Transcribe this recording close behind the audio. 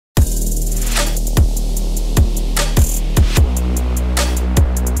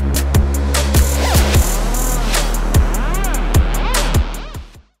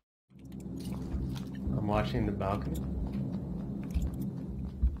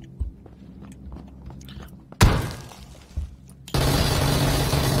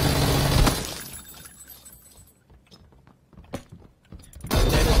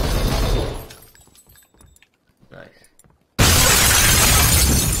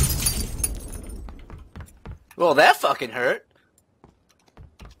Well, that fucking hurt.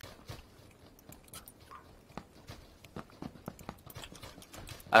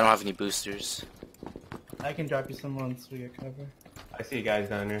 I don't have any boosters. I can drop you some once we get cover. I see guys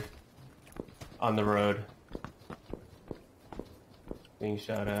down here. On the road. Being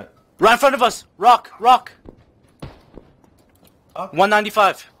shot at. Right in front of us! Rock! Rock! Rock?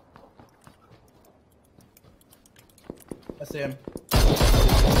 195. I see him.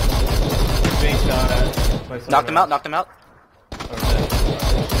 Being shot at. By Knocked him out, knocked him out.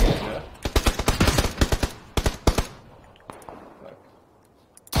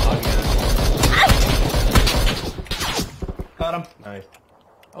 Got him. Nice.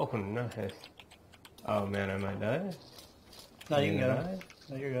 Oh, nice. Oh man, I might die. No, you can get him.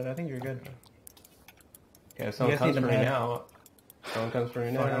 No, you're good. I think you're good. Okay, if someone comes for me now. Someone comes for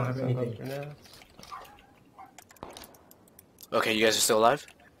me now. I don't have Someone anything. comes for me now. Okay, you guys are still alive?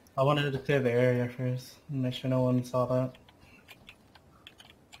 I wanted to clear the area first and make sure no one saw that.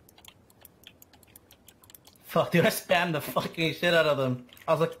 Fuck, dude, I spammed the fucking shit out of them.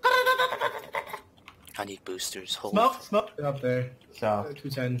 I was like, I need boosters. Holy smoke, smoke. Up there. South.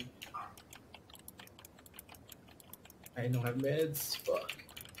 210. I don't have meds. Fuck.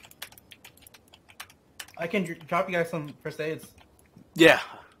 I can drop you guys some first aids. Yeah.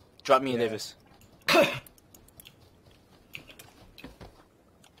 Drop me and Davis.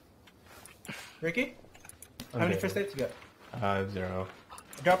 Ricky? How many first aids you got? 0. I'll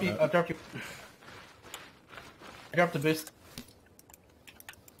drop you. I'll drop you. I dropped the boost.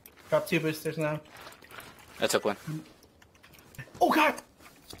 Drop 2 boosters now. I took one. Oh god!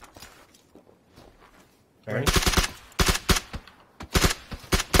 Right.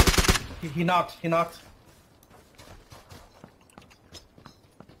 He knocked. He knocked.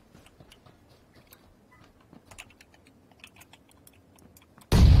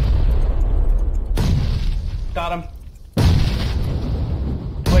 Got him.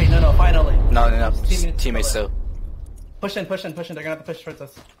 Wait, no, finally. No. Teammates still. Push in. They're gonna have to push towards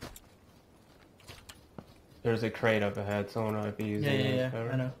us. There's a crate up ahead. Someone might be using it. Yeah.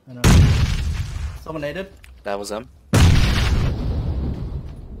 I know. Someone naded. That was them.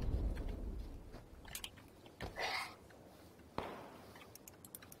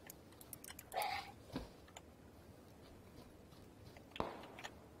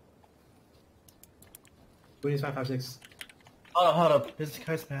 Winnie's 556. Hold up. This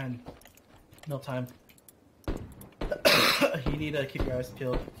guy's man. No time. You need to keep your eyes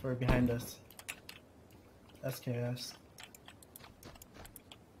peeled for behind us. SKS.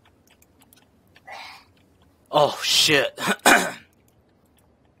 Oh, shit.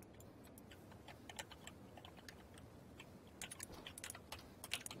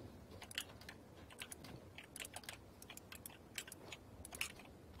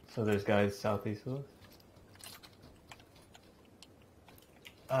 So there's guys southeast of us?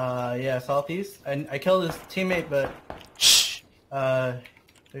 Yeah, southeast. I killed his teammate, but Shh.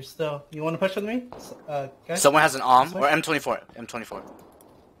 there's still. You want to push with me, guys? Someone has an AUM or M24. M24.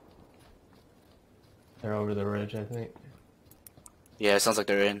 They're over the ridge, I think. Yeah, it sounds like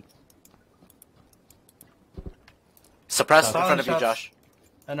they're in. Suppress in front of you, shots. Josh.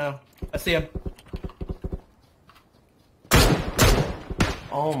 I know. I see him.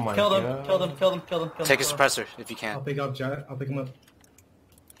 Oh my Killed him. god. Killed him. Take a suppressor if you I'll can. pick up Jack. I'll pick him up.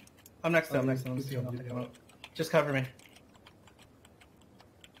 I'm next to him. I'll pick him up. Just cover me.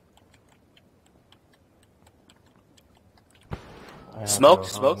 I have Smoke, no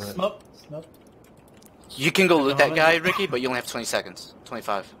smoke. helmet. Smoke. You can go loot that guy, Ricky, but you only have 20 seconds.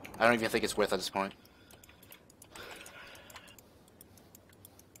 25. I don't even think it's worth at this point.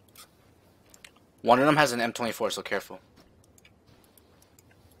 One of them has an M24, so careful.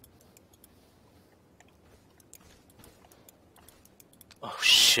 Oh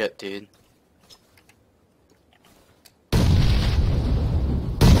shit, dude.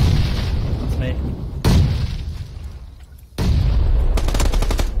 That's me.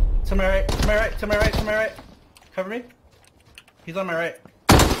 To my right. Cover me. He's on my right.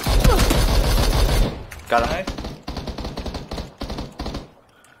 Got him. Nice.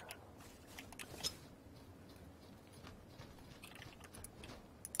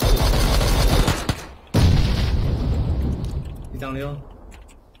 He's down the hill.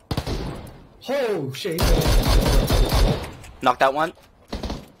 Oh shit. Knocked that one.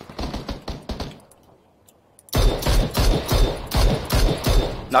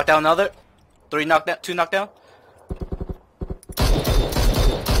 Knocked down another. 3 knocked down. 2 knocked down.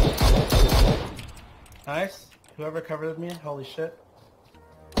 Nice. Whoever covered me, holy shit.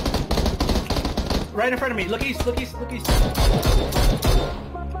 Right in front of me. Look east. To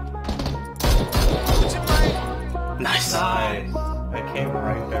my Nice. Nice. I came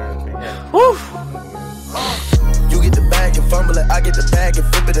right there. Woo! You get the bag and fumble it, I get the bag and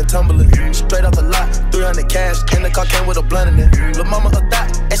flip it and tumble it. Straight off the lot, 300 cash, in the car came with a blunt in it. Lil' mama a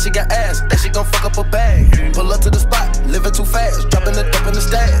thot, and she got ass, that she gon' fuck up a bag. Pull up to the spot, living too fast, dropping the dope in the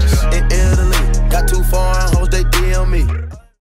stash. In Italy, got too far, hoes they DM me.